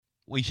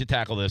we should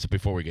tackle this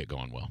before we get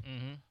going, Will.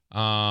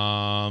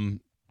 Mm-hmm.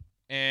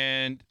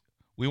 And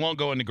we won't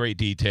go into great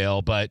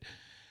detail, but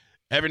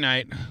every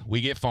night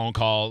we get phone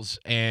calls,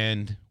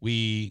 and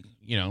we've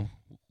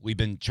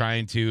been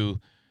trying to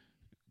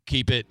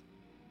keep it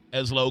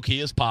as low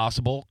key as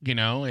possible,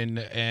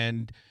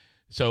 and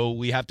so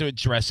we have to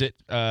address it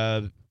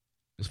as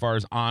far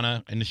as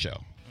Anna and the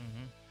show.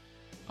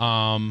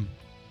 Mm-hmm.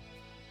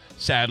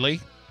 Sadly,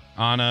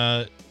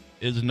 Anna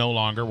is no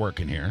longer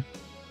working here,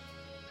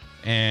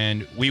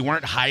 and we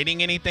weren't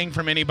hiding anything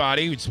from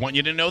anybody. We just want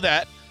you to know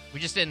that. We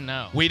just didn't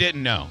know. We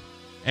didn't know,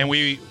 and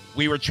we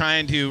were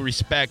trying to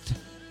respect,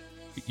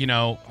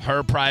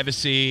 her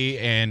privacy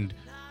and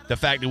the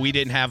fact that we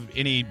didn't have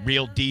any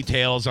real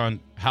details on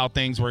how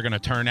things were going to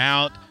turn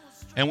out,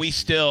 and we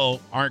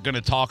still aren't going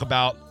to talk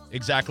about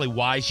exactly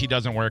why she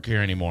doesn't work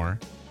here anymore.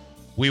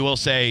 We will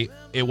say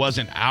it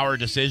wasn't our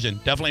decision.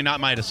 Definitely not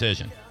my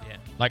decision. Yeah.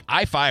 Like,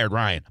 I fired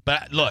Ryan.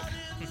 But, look,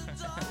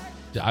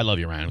 I love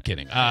you, Ryan. I'm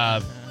kidding.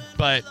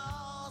 But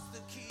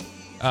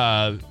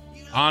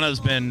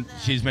Anna's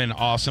she's been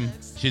awesome.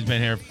 She's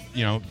been here,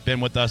 been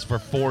with us for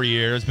 4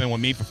 years, been with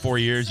me for 4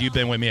 years. You've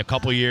been with me a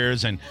couple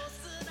years, and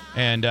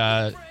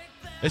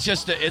it's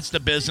just it's the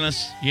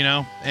business,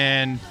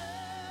 and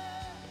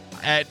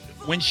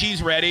when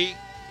she's ready,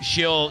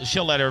 she'll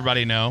let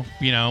everybody know,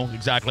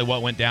 exactly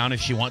what went down if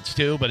she wants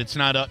to, but it's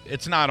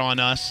not on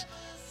us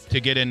to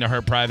get into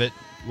her private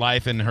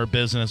life and her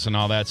business and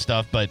all that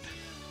stuff. But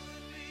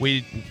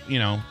we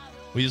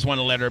just want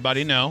to let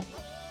everybody know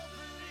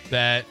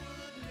that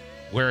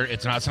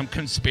it's not some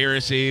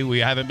conspiracy. We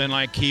haven't been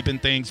keeping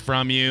things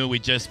from you. We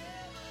just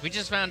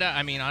found out.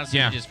 I mean, honestly,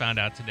 Yeah. we just found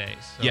out today.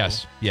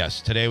 So.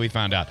 Yes. Today we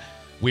found out.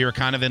 We were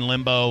kind of in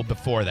limbo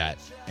before that,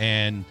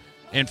 and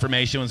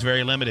information was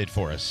very limited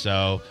for us.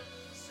 So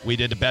we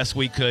did the best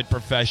we could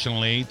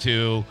professionally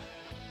to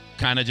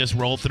kind of just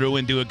roll through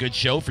and do a good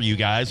show for you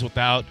guys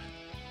without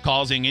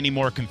causing any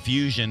more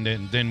confusion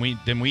than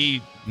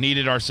we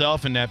needed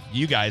ourselves and that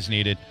you guys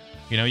needed.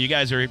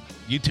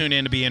 You tune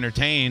in to be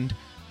entertained,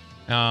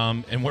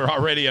 and we're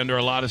already under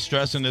a lot of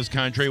stress in this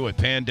country with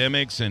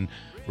pandemics and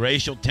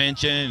racial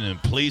tension and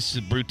police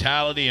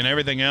brutality and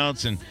everything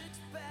else. And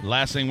the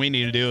last thing we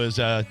need to do is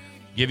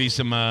give you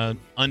some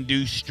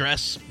undue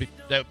stress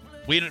that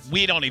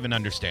we don't even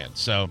understand.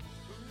 So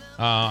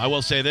I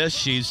will say this: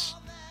 she's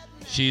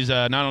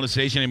not on the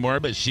station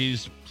anymore, but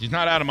she's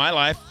not out of my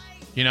life,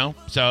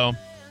 So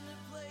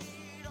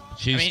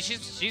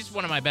she's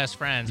one of my best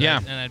friends. Yeah,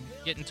 and I'm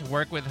getting to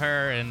work with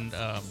her, and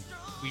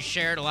we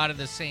shared a lot of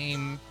the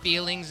same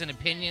feelings and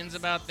opinions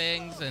about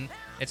things, and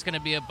it's going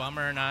to be a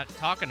bummer not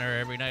talking to her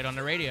every night on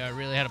the radio. I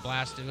really had a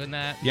blast doing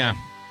that. Yeah.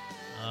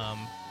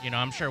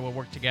 I'm sure we'll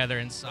work together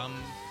in some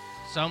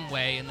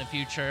way in the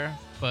future,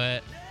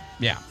 but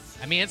yeah.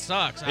 I mean, it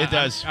sucks. It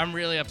does. I'm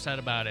really upset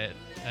about it,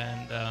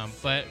 and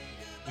but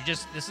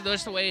this is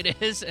just the way it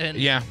is, and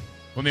yeah.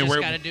 I mean, we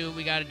got to do what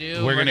we got to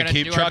do. We're going to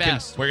keep trucking.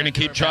 We're going to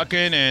keep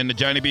trucking, and the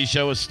Johnny B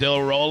Show is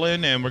still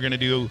rolling, and we're going to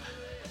do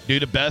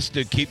the best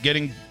to keep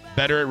getting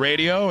better at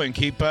radio and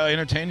keep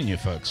entertaining you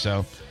folks.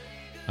 So,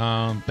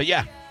 but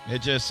yeah,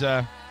 it just,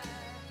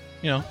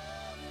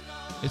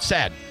 it's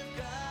sad.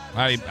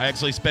 I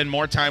actually spend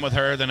more time with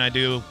her than I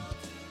do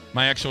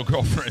my actual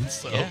girlfriend,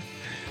 so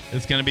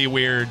It's going to be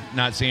weird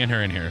not seeing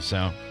her in here.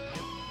 So,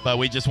 but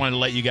we just wanted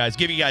to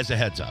give you guys a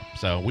heads up.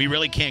 So we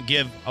really can't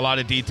give a lot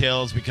of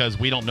details because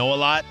we don't know a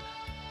lot,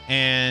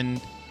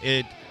 and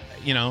it,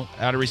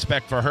 out of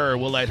respect for her,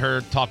 we'll let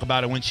her talk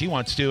about it when she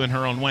wants to in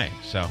her own way.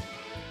 So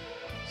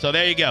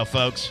there you go,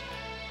 folks.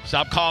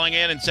 Stop calling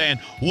in and saying,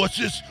 "What's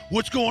this?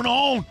 What's going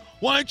on?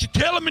 Why aren't you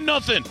telling me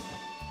nothing?"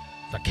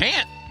 I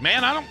can't,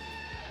 man. I don't.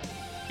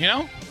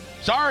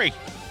 Sorry.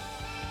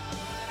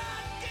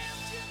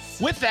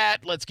 With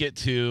that, let's get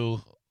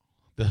to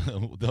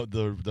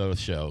the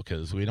show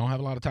because we don't have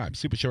a lot of time.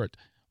 Super short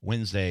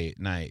Wednesday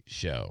night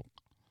show.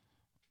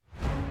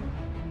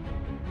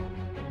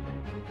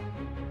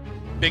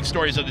 Big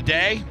stories of the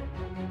day.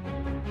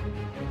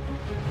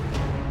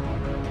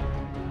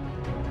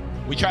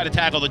 We try to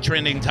tackle the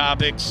trending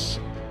topics,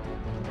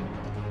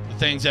 the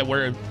things that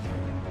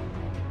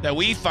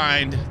we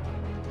find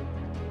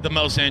the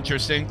most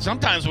interesting.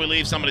 Sometimes we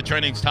leave some of the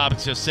trending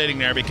topics just sitting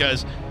there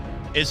because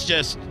it's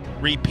just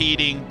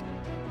repeating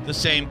the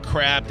same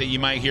crap that you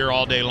might hear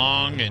all day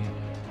long, and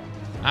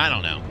I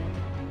don't know.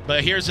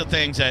 But here's the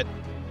things that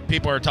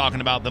people are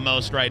talking about the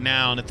most right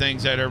now, and the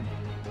things that are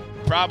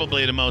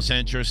probably the most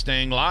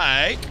interesting,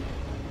 like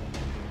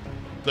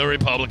the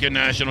Republican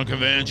National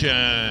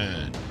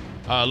Convention.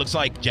 Looks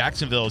like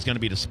Jacksonville is going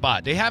to be the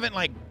spot. They haven't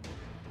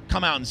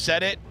come out and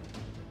said it,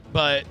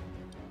 but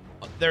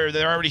they're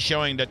already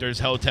showing that there's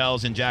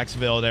hotels in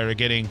Jacksonville that are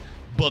getting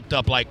booked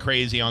up like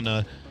crazy on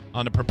the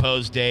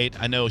proposed date.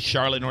 I know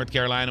Charlotte, North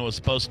Carolina was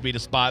supposed to be the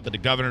spot, but the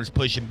governor's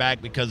pushing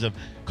back because of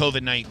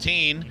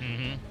COVID-19.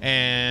 Mm-hmm.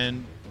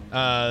 And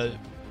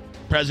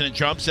President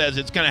Trump says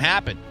it's going to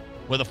happen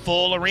with a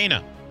full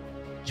arena,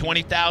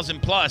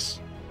 20,000 plus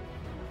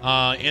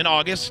in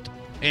August.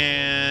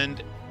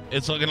 And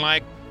it's looking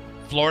like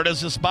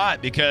Florida's the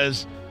spot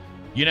because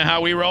You know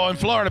how we roll in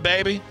Florida,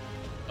 baby.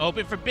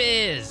 Open for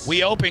biz.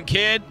 We open,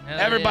 kid. Hell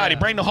Everybody, yeah.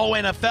 bring the whole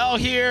NFL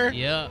here.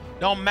 Yeah.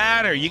 Don't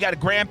matter. You got a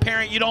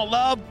grandparent you don't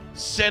love?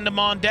 Send them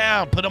on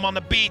down. Put them on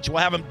the beach. We'll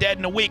have them dead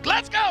in a week.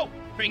 Let's go.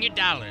 Bring your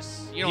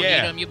dollars. You don't need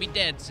them. You'll be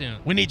dead soon.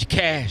 We need your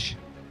cash.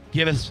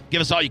 Give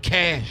us all your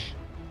cash,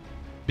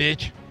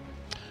 bitch.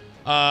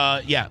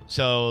 Yeah,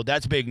 so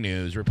that's big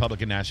news.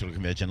 Republican National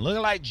Convention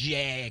looking like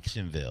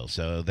Jacksonville.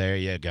 So there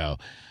you go.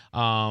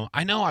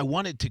 I know I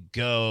wanted to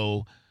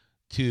go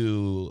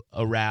to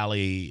a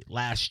rally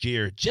last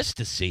year just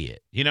to see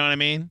it. You know what I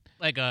mean?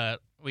 Like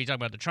were you talking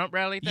about the Trump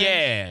rally thing?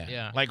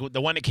 Yeah. Like the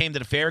one that came to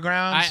the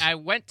fairgrounds. I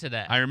went to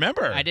that. I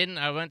remember.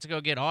 I went to go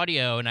get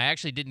audio, and I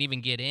actually didn't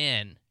even get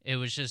in. It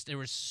was just there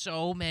were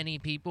so many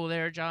people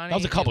there, Johnny. That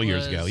was a couple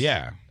years ago.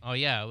 Yeah. Oh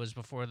yeah, it was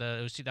before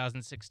it was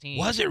 2016.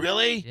 Was it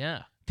really?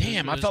 Yeah.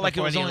 Damn, I felt like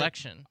it was the only,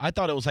 election. I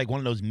thought it was like one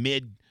of those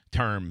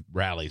mid-term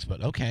rallies,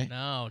 but okay.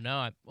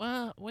 No.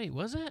 Well, wait,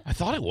 was it? I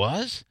thought it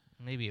was.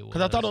 Maybe it was.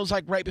 Because I thought it was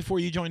like right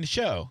before you joined the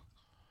show.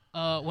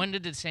 When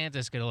did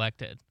DeSantis get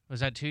elected?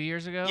 Was that 2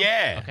 years ago?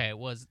 Yeah. Okay, it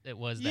was that.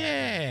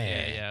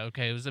 Yeah. Yeah.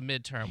 Okay, it was a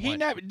midterm.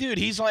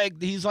 He's like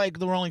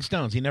the Rolling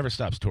Stones. He never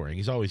stops touring.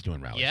 He's always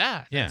doing rallies.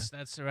 Yeah.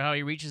 That's how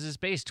he reaches his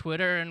base,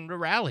 Twitter and the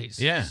rallies.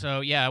 Yeah.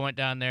 So yeah, I went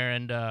down there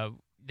and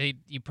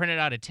you printed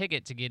out a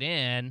ticket to get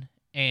in.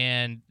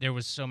 And there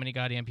was so many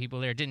goddamn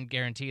people there. It didn't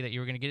guarantee that you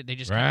were going to get it. They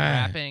just kept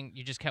rapping.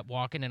 You just kept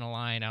walking in a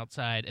line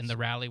outside, and the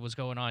rally was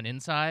going on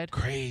inside.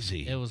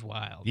 Crazy. It was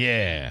wild.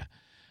 Yeah.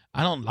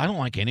 I don't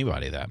like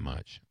anybody that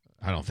much.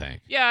 I don't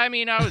think. Yeah, I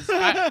mean, I wanted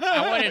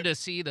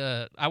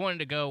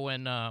to go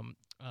when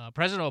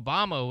President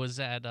Obama was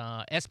at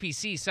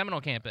SPC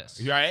Seminole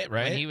Campus. Right.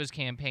 When he was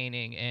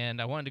campaigning,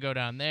 and I wanted to go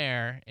down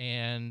there,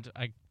 and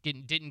I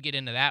didn't get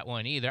into that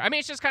one either. I mean,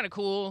 it's just kind of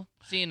cool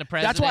seeing the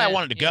president. That's why I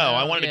wanted to go.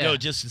 I wanted to go Yeah.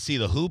 just to see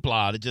the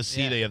hoopla, to just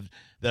see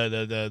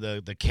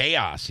the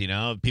chaos,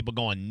 people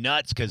going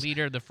nuts because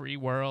leader of the free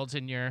world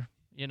in your,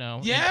 in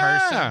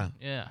person.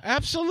 Yeah.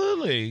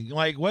 Absolutely.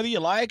 Like, whether you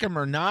like him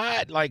or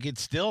not, like,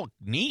 it's still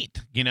neat,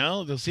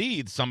 to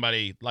see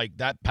somebody like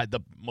that,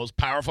 the most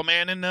powerful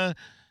man in the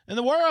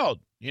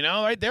world.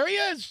 Right there he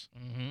is.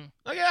 Mm-hmm.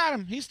 Look at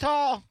him. He's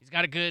tall. He's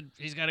got a good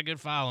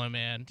following,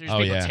 man. There's Oh,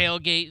 people yeah.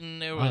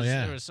 tailgating. There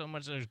was so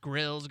much. There's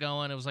grills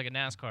going. It was like a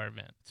NASCAR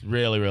event. It's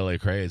really, really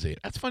crazy.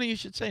 That's funny you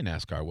should say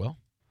NASCAR, Will.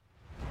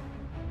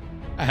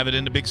 I have it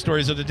in the big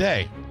stories of the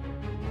day.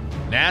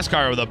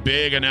 NASCAR with a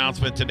big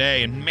announcement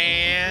today. And,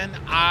 man,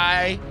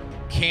 I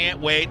can't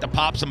wait to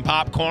pop some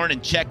popcorn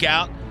and check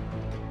out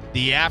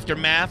the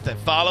aftermath that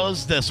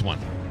follows this one.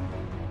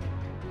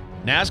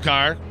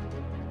 NASCAR,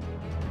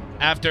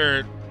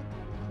 after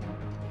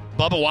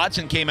Bubba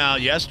Watson came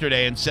out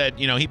yesterday and said,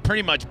 he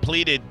pretty much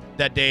pleaded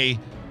that they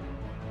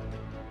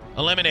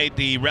eliminate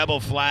the rebel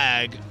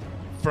flag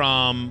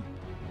from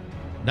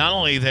not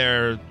only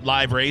their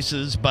live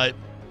races, but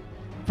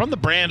from the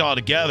brand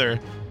altogether.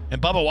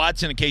 And Bubba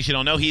Watson, in case you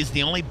don't know, he's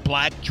the only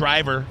black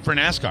driver for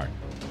NASCAR.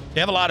 They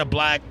have a lot of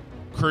black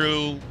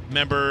crew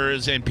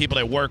members and people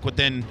that work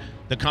within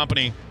the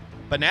company.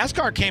 But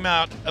NASCAR came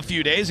out a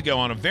few days ago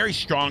on a very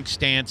strong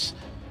stance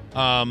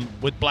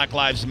with Black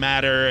Lives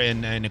Matter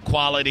and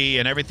equality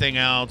and everything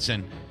else.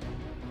 And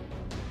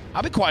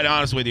I'll be quite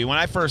honest with you. When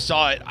I first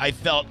saw it, I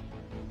felt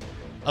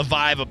a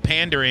vibe of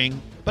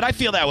pandering, but I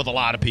feel that with a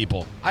lot of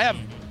people. I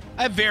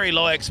have very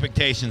low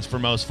expectations for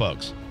most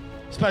folks,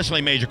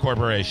 especially major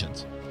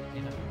corporations.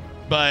 Yeah.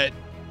 But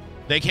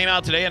they came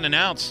out today and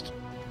announced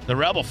the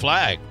rebel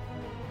flag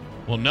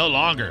will no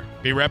longer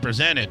be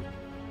represented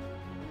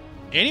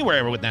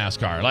anywhere with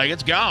NASCAR. Like,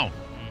 it's gone.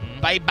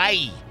 Mm-hmm.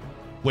 Bye-bye.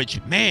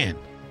 Which, man,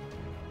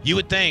 you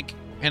would think,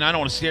 and I don't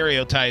want to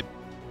stereotype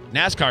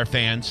NASCAR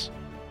fans,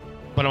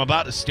 but I'm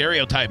about to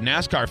stereotype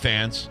NASCAR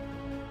fans.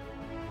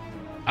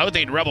 I would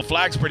think the rebel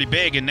flag's pretty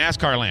big in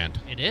NASCAR land.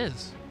 It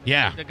is.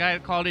 Yeah. The guy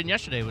that called in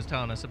yesterday was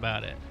telling us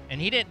about it. And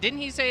didn't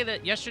he say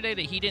that yesterday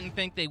that he didn't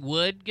think they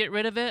would get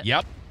rid of it?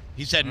 Yep.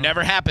 He said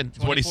never happened.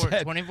 That's what he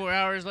said. 24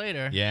 hours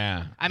later.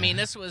 Yeah. I mean,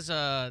 this was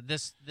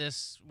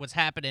this what's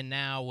happening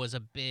now was a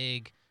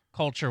big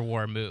culture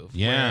war move.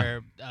 Yeah.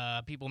 Where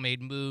people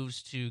made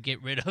moves to get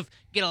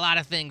a lot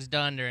of things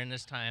done during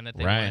this time that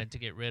they Right. wanted to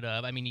get rid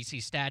of. I mean, you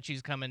see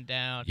statues coming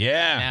down.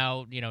 Yeah.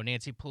 Now,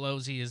 Nancy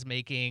Pelosi is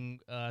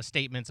making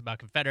statements about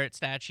Confederate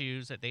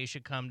statues that they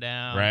should come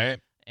down. Right.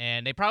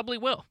 And they probably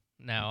will.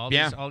 Now,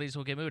 all these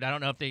will get moved. I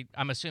don't know if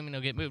I'm assuming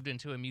they'll get moved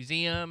into a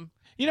museum.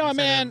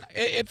 Man,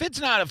 if it's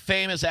not a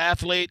famous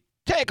athlete,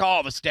 take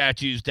all the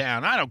statues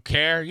down. I don't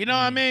care. You know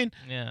what I mean?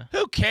 Yeah.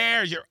 Who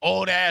cares? Your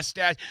old-ass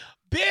statue.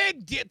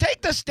 Big deal.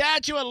 Take the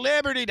Statue of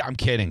Liberty. I'm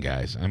kidding,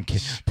 guys. I'm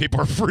kidding.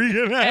 People are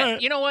freaking out. Hey,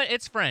 you know what?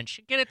 It's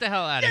French. Get it the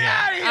hell out of Get here.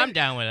 outta here. I'm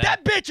down with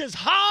that. That bitch is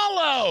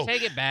hollow.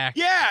 Take it back.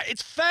 Yeah,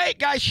 it's fake,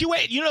 guys.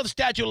 The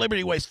Statue of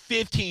Liberty weighs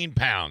 15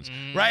 pounds,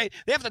 right?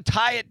 They have to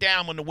tie it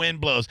down when the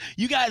wind blows.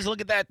 You guys look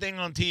at that thing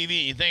on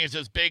TV. You think it's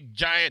this big,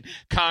 giant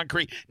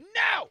concrete.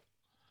 No.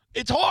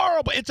 It's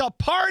horrible. It's a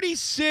party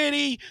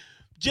city.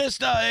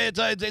 Just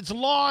it's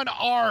lawn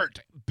art.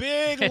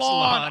 big It's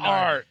lawn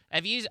art.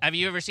 Have you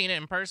ever seen it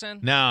in person?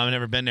 No, I've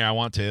never been there. I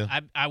want to.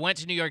 I went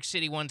to New York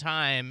City one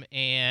time,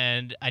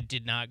 and I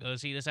did not go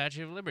see the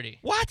Statue of Liberty.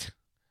 What?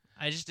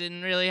 I just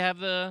didn't really have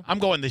the... I'm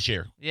going this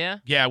year. Yeah?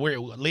 Yeah,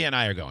 Leah and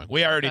I are going.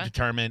 We already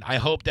determined. I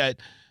hope that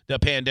the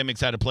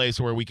pandemic's at a place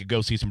where we could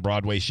go see some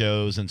Broadway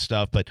shows and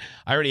stuff, but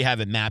I already have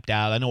it mapped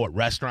out. I know what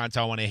restaurants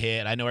I want to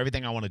hit. I know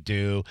everything I want to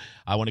do.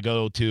 I want to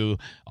go to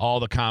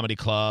all the comedy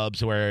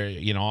clubs where,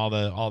 you know,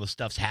 all the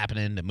stuff's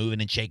happening, the moving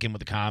and shaking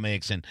with the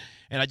comics, and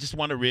I just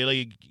want to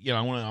really, you know,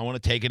 I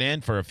want to take it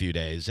in for a few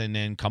days and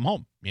then come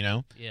home, you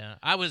know? Yeah.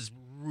 I was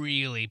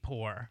really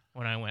poor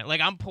when I went.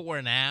 Like, I'm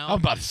poor now. I'm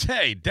about to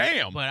say,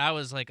 damn. But I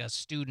was like a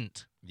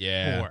student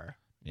poor.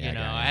 Yeah, you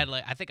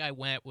know, I think I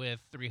went with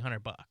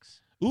 $300.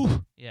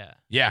 Ooh. Yeah.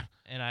 Yeah.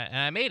 And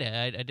I made it.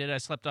 I did. I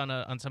slept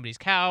on somebody's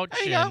couch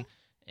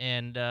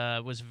and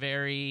was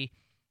very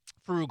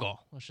frugal.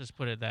 Let's just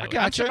put it that way.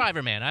 I'm a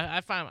survivor, man.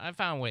 I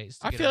found ways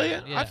to I get feel out you.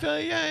 of it. Yeah. I feel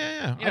you.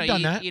 Yeah. You know, I've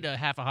done that. Eat a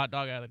half a hot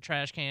dog out of the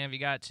trash can if you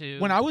got to.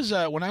 When I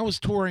was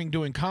touring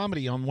doing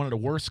comedy on one of the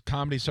worst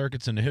comedy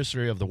circuits in the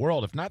history of the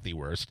world, if not the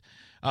worst,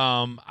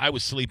 I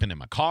was sleeping in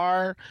my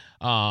car,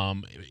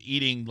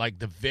 eating like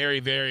the very,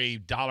 very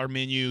dollar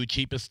menu,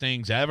 cheapest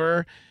things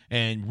ever,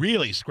 and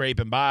really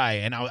scraping by.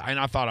 And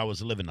I thought I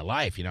was living the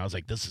life. You know, I was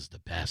like, this is the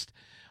best.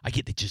 I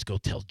get to just go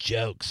tell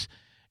jokes.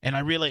 And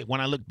I really,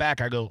 when I look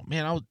back, I go,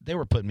 man, they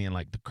were putting me in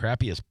like the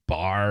crappiest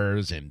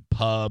bars and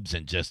pubs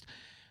and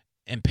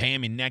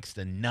paying me next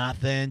to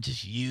nothing,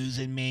 just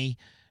using me.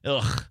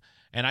 Ugh.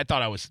 And I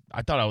thought I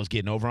was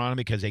getting over on them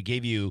because they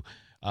gave you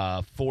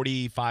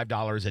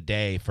 $45 a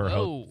day for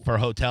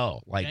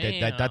hotel. Like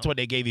that's what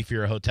they gave you for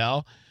your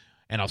hotel.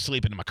 And I was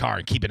sleeping in my car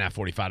and keeping that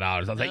 $45. I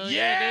was like,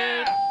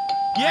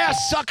 yeah,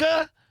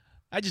 sucker.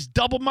 I just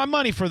doubled my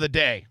money for the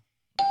day.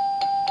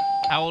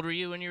 How old were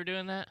you when you were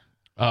doing that?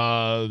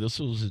 This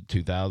was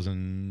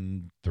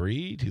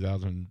 2003,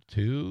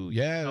 2002.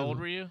 Yeah. How old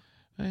were you?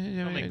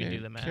 Don't make me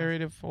do the math.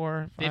 Carried it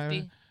 4, 5.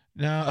 50?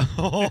 No.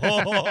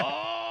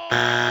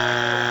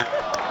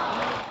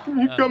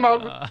 You come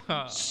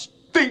out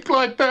stink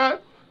like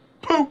that.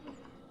 Poop.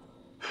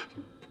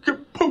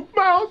 Poop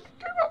mouth.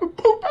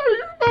 Poop out of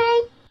your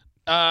mouth.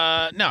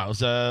 No, it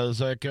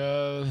was like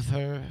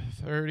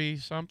 30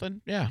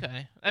 something. Yeah.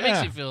 Okay, that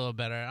makes you feel a little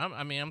better.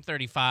 I'm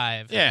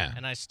 35. Yeah.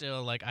 And I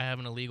still I have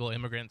an illegal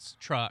immigrant's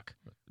truck.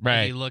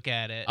 Right. If you look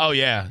at it. Oh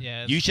yeah.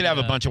 Yeah. You should have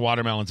a bunch of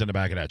watermelons in the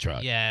back of that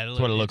truck. Yeah. That's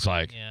what it looks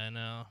like. Yeah, I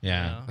know.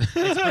 Yeah. I know.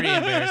 It's pretty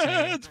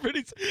embarrassing. It's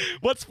pretty.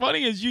 What's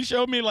funny is you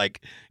showed me like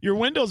your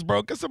windows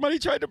broke because somebody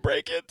tried to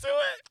break into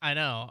it. I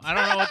know. I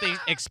don't know what they're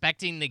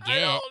expecting to get.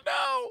 I don't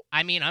know.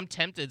 I mean, I'm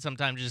tempted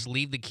sometimes to just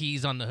leave the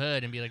keys on the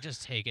hood and be like,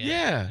 just take it.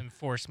 Yeah. And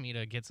force me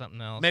to get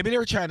something else. Maybe they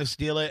were trying to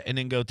steal it and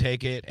then go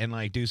take it and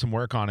like do some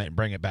work on it and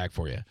bring it back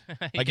for you.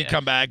 Like you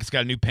come back, it's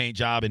got a new paint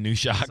job and new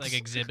shocks. It's like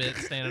Exhibit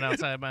standing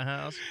outside my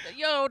house.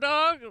 Yo,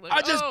 dog. Like,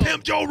 I just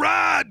pimped your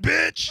ride,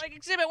 bitch. Like,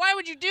 Exhibit, why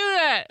would you do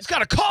that? It's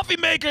got a coffee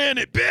maker in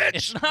it, bitch.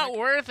 It's not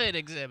worth it,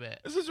 Exhibit.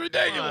 This is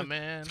ridiculous. Come on,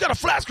 man. It's got a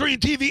flat screen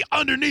TV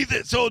underneath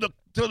it so the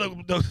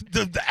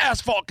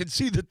asphalt can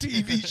see the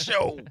TV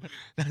show.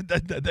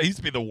 that used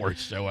to be the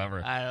worst show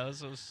ever. I know, it was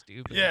so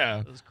stupid.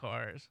 Yeah. Those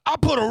cars. I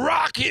put a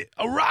rocket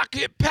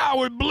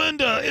powered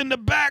blender in the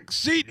back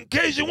seat in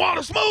case you want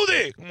a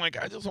smoothie. I'm like,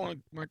 I just want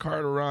my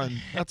car to run.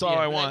 That's all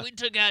I want. Like, we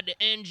took out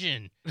the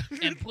engine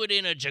and put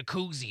in a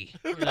jacuzzi.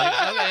 We're like,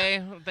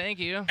 okay, well, thank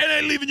you. It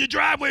ain't leaving your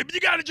driveway, but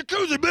you got a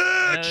jacuzzi,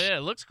 bitch. Yeah,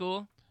 it looks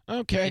cool.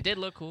 Okay. It did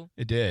look cool.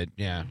 It did,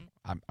 yeah.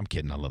 I'm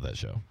kidding. I love that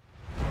show.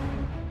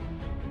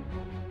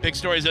 Big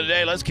stories of the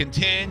day. Let's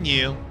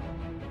continue.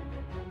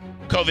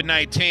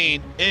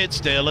 COVID-19, it's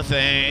still a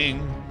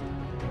thing.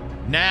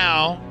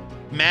 Now,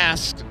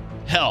 masks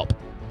help.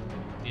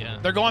 Yeah.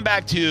 They're going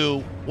back to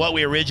what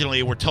we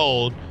originally were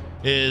told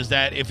is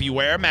that if you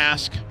wear a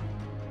mask,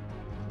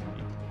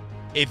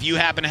 if you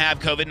happen to have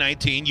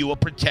COVID-19, you will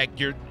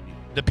protect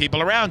the people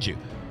around you.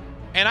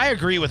 And I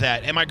agree with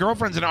that. And my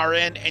girlfriend's an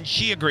RN, and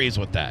she agrees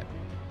with that.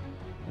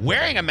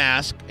 Wearing a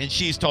mask, and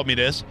she's told me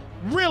this,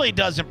 really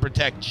doesn't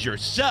protect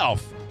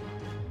yourself.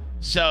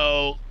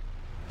 So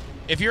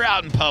if you're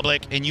out in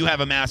public and you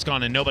have a mask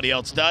on and nobody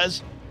else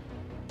does,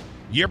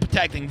 you're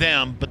protecting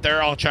them, but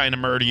they're all trying to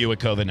murder you with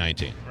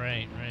COVID-19.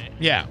 Right.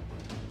 Yeah.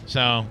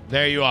 So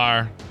there you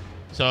are.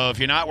 So if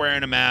you're not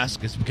wearing a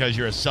mask, it's because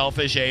you're a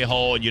selfish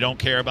a-hole and you don't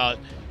care about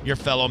your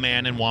fellow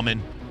man and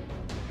woman.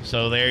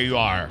 So there you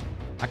are.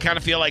 I kind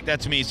of feel like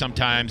that's me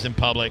sometimes in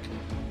public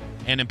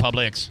and in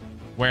Publix,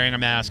 wearing a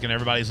mask, and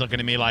everybody's looking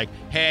at me like,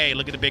 hey,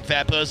 look at the big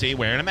fat pussy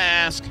wearing a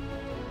mask.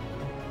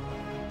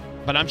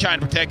 But I'm trying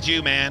to protect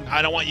you, man.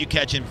 I don't want you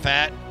catching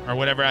fat or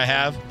whatever I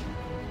have.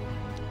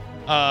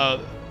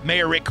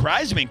 Mayor Rick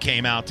Kreisman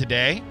came out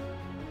today,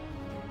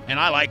 and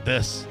I like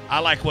this. I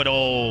like what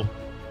old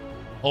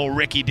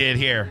Ricky did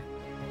here.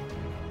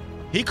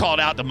 He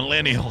called out the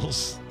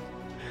millennials.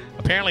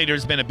 Apparently,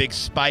 there's been a big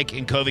spike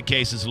in COVID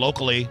cases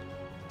locally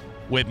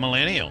with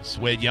millennials,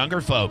 with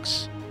younger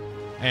folks.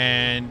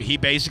 And he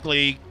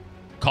basically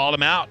called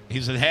them out.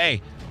 He said,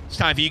 hey, it's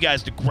time for you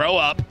guys to grow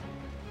up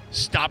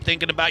Stop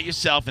thinking about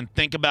yourself and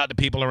think about the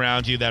people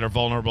around you that are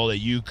vulnerable, that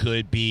you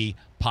could be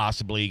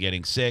possibly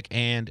getting sick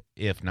and,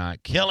 if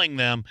not, killing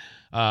them.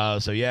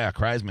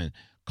 Kreisman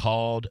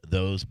called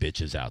those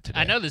bitches out today.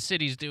 I know the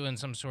city's doing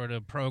some sort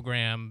of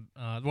program.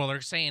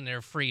 They're saying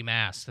they're free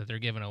masks that they're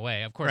giving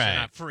away. Of course, they're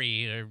not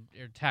free.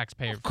 They're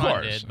taxpayer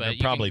funded. But they're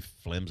probably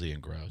flimsy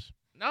and gross.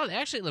 No, they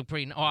actually look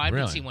pretty. Oh, I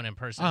haven't seen one in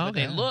person, but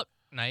they look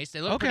nice.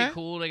 They look pretty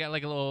cool. They got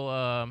like a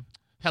little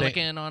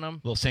pelican on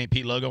them. Little St.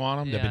 Pete logo on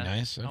them. Yeah, that'd be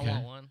nice. Okay. I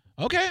want one.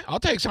 Okay, I'll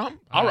take some.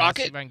 I'll rock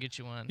it. See if I can get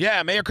you one.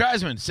 Yeah, Mayor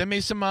Kreisman, send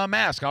me some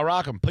masks. I'll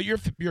rock them. Put your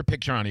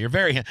picture on it. You're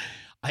very.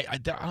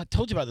 I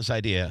told you about this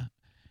idea,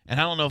 and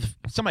I don't know if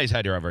somebody's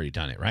idea. I've already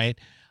done it. Right.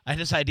 I had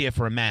this idea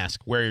for a mask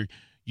where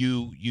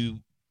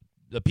the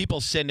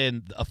people send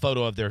in a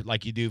photo of their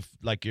like you do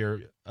like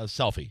your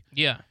selfie.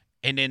 Yeah.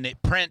 And then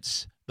it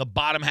prints the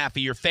bottom half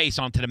of your face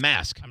onto the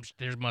mask.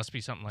 There must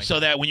be something like so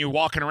that when you're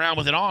walking around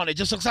with it on, it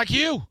just looks like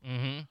you.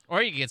 Mm-hmm.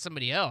 Or you can get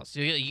somebody else.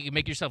 You can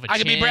make yourself a I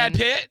could be Brad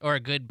Pitt. Or a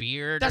good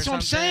beard. That's what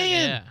I'm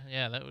saying.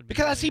 Yeah, that would be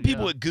because I see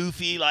people with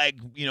goofy, like,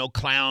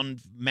 clown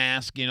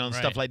mask, and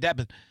stuff like that.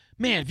 But,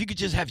 man, if you could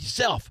just have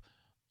yourself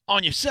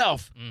on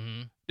yourself,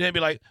 then it'd be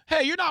like,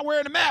 hey, you're not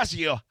wearing a mask.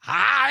 You go,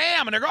 I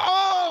am. And they go,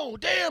 oh,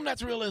 damn,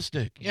 that's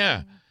realistic.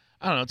 Yeah.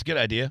 I don't know. It's a good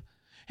idea.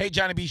 Hey,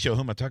 Johnny B. Show, who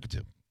am I talking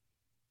to?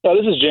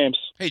 This is James.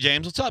 Hey,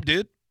 James. What's up,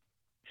 dude?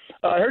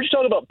 I heard you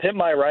talking about Pimp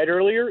My Ride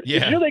earlier. Yeah.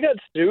 Did you know they got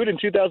sued in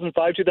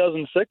 2005,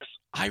 2006?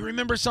 I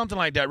remember something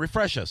like that.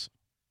 Refresh us.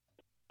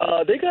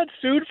 They got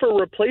sued for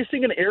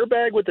replacing an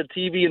airbag with a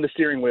TV in the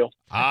steering wheel.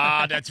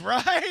 Ah, that's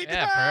right.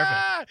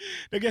 Yeah,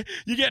 perfect.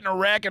 You get in a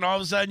wreck, and all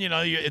of a sudden,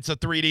 it's a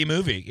 3D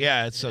movie.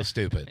 Yeah, it's so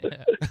stupid.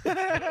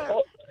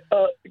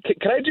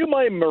 Can I do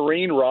my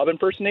Marine Rob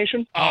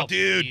impersonation? Oh,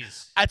 dude.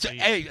 Please.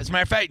 Hey, as a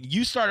matter of fact,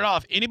 you started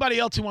off. Anybody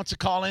else who wants to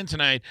call in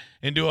tonight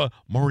and do a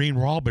Marine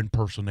Rob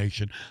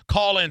impersonation,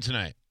 call in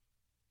tonight.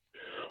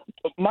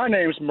 My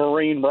name's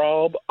Marine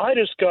Rob. I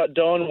just got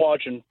done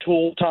watching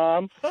Tool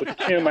Time with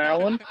Tim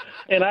Allen,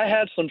 and I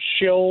had some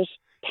Shell's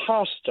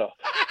pasta.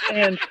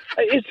 And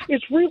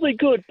it's really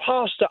good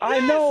pasta. Yes. I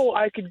know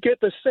I could get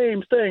the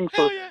same thing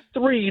for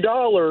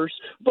 $3,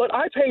 but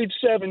I paid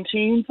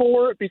 $17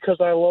 for it because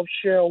I love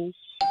Shell's.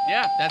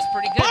 Yeah, that's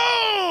pretty good.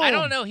 Boom! I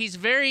don't know. He's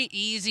very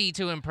easy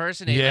to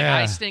impersonate. Yeah.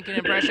 Like, I stink in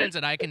impressions,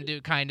 and I can do do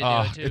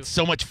it, too. It's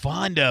so much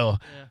fun, though.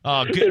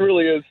 Yeah. It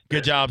really is.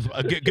 Good job.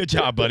 Good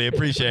job, buddy.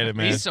 Appreciate it,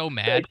 man. He's so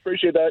mad. Thanks,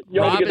 appreciate that.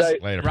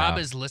 Rob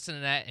is listening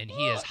to that, and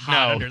he is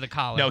hot under the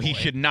collar. No, he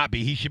should not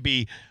be. He should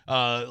be,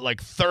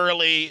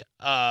 thoroughly,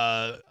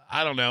 honored.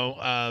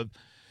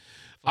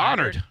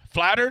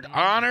 Flattered?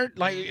 Honored?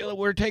 Like,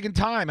 we're taking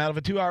time out of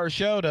a 2-hour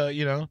show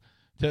to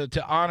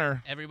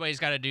honor. Everybody's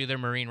got to do their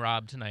Marine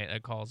Rob tonight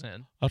that calls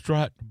in. That's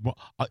right.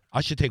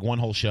 I should take one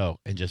whole show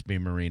and just be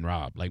Marine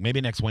Rob. Like maybe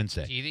next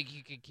Wednesday. Do you think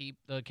you could keep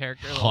the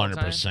character the whole time?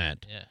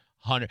 100%. Yeah.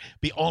 100.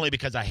 Only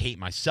because I hate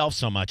myself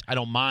so much. I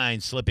don't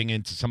mind slipping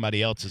into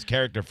somebody else's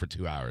character for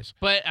 2 hours.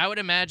 But I would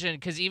imagine,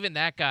 because even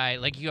that guy,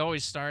 like, you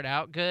always start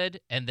out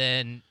good, and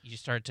then you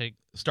start to...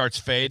 Starts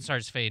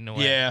fading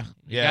away. Yeah.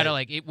 You gotta,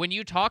 like, when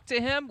you talk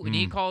to him, when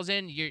he calls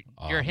in, you're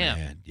him.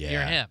 Man. Yeah.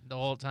 You're him the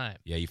whole time.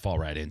 Yeah, you fall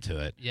right into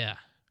it. Yeah.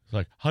 It's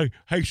like,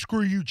 hey,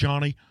 screw you,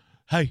 Johnny.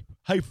 Hey,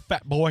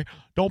 fat boy,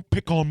 don't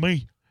pick on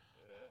me.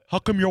 How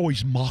come you're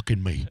always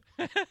mocking me?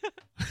 He called.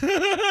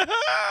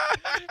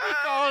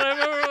 I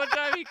remember one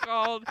time he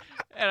called,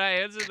 and I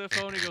answered the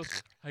phone. He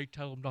goes, "Hey,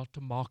 tell him not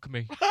to mock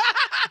me."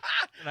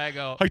 And I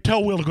go, "Hey,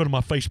 tell Will to go to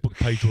my Facebook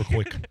page real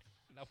quick."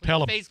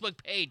 Tell him.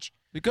 Facebook page.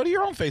 You go to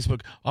your own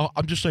Facebook.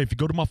 I'm just saying, if you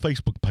go to my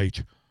Facebook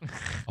page,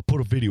 I put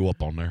a video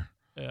up on there.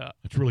 Yeah,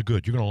 it's really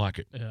good. You're gonna like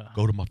it. Yeah.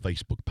 Go to my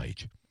Facebook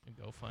page.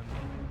 Go find me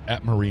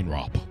at Marine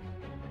Rob.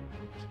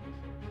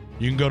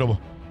 You can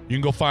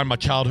go find my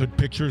childhood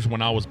pictures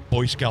when I was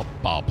Boy Scout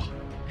Bob.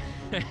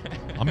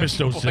 I miss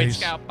those Boy days.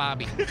 Boy Scout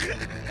Bobby.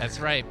 That's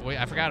right. Boy,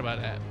 I forgot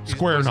about that.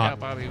 Square knot.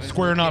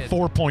 Square knot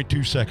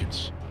 4.2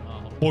 seconds.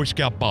 Oh. Boy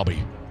Scout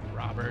Bobby.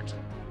 Robert.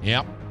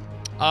 Yep.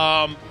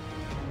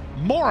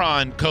 More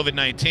on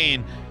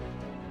COVID-19.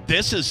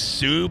 This is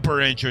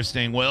super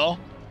interesting, Will.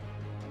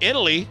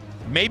 Italy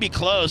may be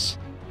close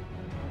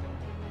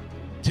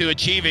to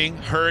achieving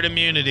herd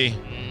immunity.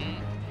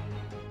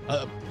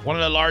 One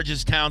of the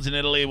largest towns in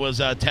Italy was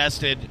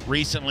tested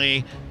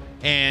recently,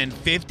 and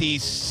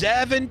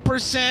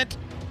 57%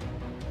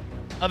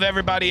 of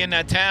everybody in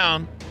that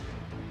town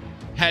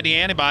had the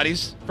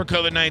antibodies for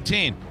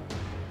COVID-19.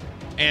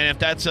 And if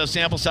that's a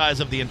sample size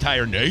of the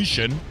entire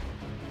nation,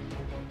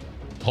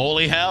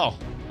 holy hell.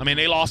 I mean,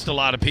 they lost a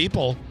lot of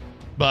people,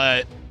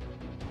 but,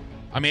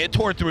 I mean, it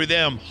tore through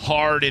them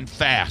hard and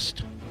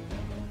fast.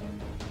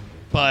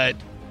 But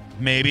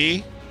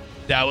maybe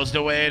that was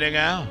the way to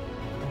go.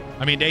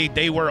 I mean,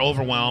 they were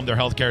overwhelmed, their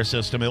healthcare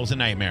system. It was a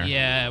nightmare.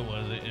 Yeah,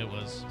 it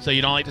was. So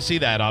you don't like to see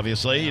that,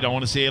 obviously. You don't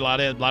want to see a lot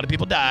of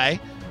people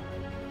die.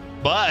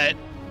 But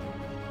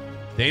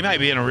they might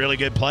be in a really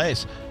good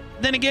place.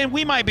 Then again,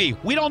 we might be.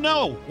 We don't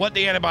know what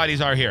the antibodies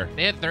are here.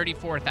 They had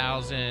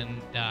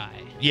 34,000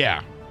 die.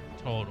 Yeah.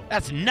 Total.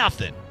 That's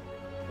nothing.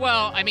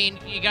 Well, I mean,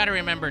 you got to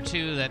remember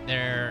too that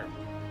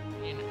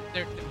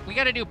we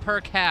got to do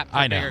per cap.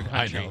 For bigger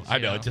countries, I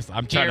know.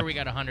 Here we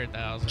got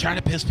 100,000. Trying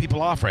to piss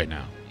people off right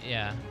now.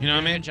 Yeah. You know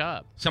what I mean? Good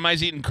job.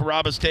 Somebody's eating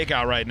Carrabba's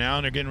takeout right now,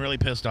 and they're getting really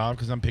pissed off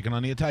because I'm picking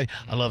on the Italian.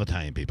 I love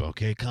Italian people.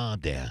 Okay, calm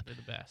down. They're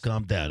the best.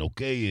 Calm down.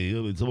 Okay,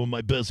 some of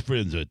my best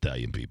friends are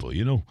Italian people.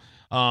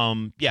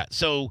 Yeah.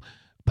 So,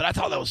 but I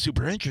thought that was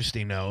super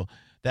interesting though,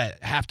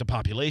 that half the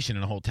population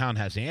in the whole town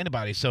has the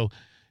antibodies. So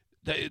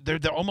they're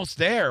almost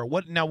there.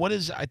 What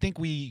is? I think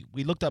we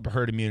looked up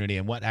herd immunity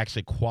and what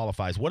actually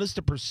qualifies. What is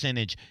the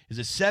percentage? Is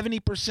it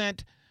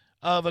 70%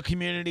 of a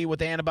community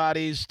with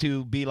antibodies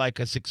to be like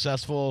a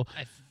successful?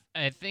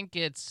 I think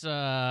it's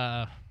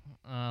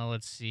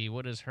let's see,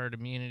 what is herd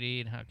immunity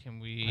and how can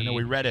we? I know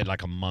we read it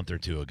like a month or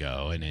two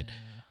ago, and it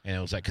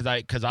was like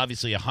because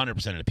obviously 100%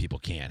 of the people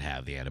can't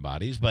have the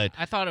antibodies, but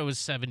I thought it was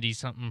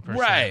 70-something%.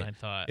 Right. I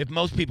thought if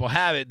most people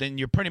have it, then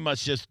you're pretty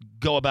much just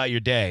go about your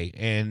day,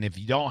 and if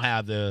you don't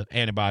have the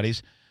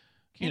antibodies,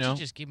 Can't you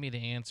just give me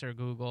the answer,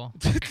 Google?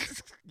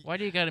 Why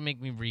do you got to make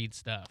me read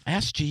stuff?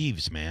 Ask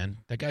Jeeves, man.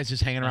 That guy's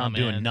just hanging around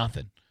doing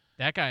nothing.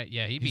 That guy,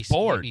 yeah, he'd be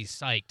bored. He'd be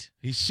psyched.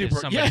 He's super.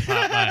 Somebody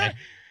pop by.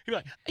 He'd be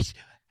like,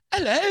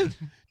 "Hello,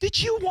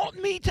 did you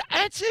want me to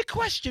answer a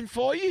question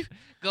for you?"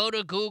 Go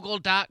to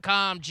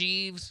google.com,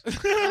 Jeeves.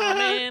 Oh,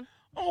 man.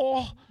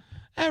 Oh,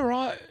 all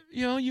right.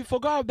 You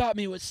forgot about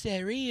me with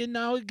Siri, and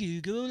now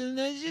Google, and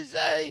as you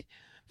say,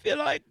 feel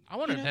like. I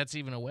wonder if that's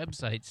even a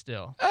website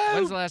still. Oh.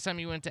 When's the last time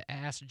you went to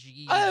Ask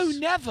Jeeves? Oh,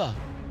 never.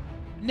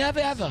 Never,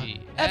 ever.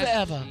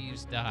 Ever.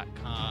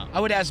 AskJeeves.com. I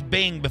would ask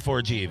Bing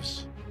before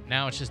Jeeves.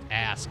 Now it's just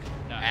ask.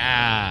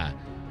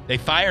 They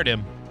fired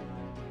him.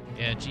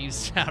 Yeah,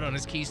 Jeeves out on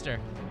his keister.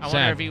 I Sad.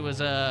 wonder if he was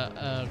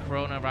a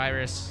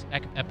coronavirus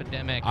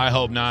epidemic. I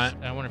hope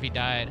not. I wonder if he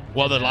died.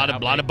 Well, a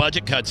lot of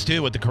budget cuts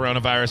too with the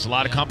coronavirus. A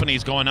lot of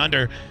companies going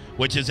under,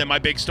 which is in my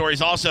big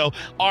stories also.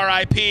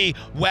 R.I.P.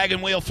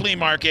 Wagon Wheel Flea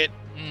Market.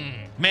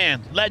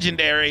 Man,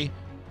 legendary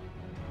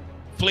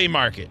flea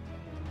market.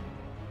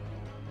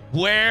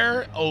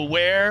 Where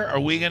are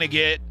we gonna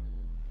get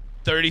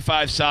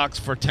 35 socks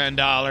for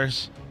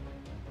 $10?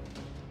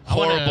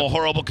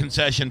 Horrible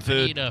concession I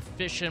food. need a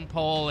fishing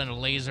pole and a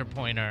laser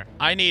pointer.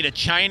 I need a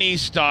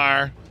Chinese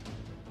star,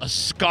 a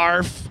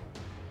scarf,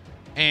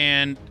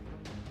 and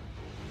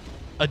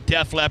a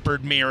Def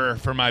Leppard mirror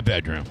for my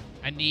bedroom.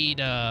 I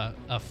need a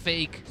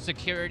fake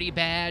security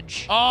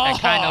badge Oh! that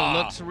kind of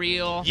looks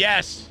real.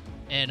 Yes.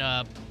 And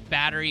a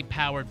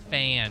battery-powered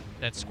fan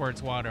that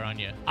squirts water on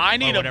you. I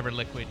need or whatever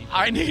liquid you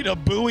I need a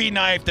Bowie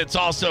knife that's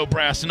also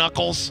brass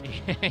knuckles.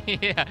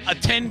 Yeah. A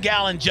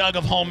 10-gallon jug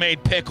of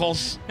homemade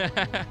pickles.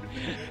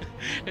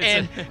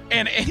 and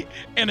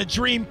a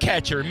dream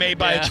catcher made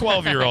by a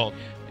 12-year-old.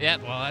 Yeah,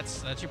 well,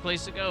 that's your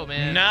place to go,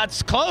 man.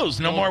 That's closed.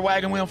 No more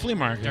Wagon Wheel Flea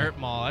Market. Dirt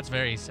Mall. That's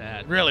very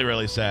sad. Really,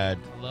 really sad.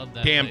 Love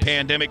that Damn place.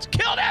 pandemics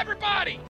killed everybody.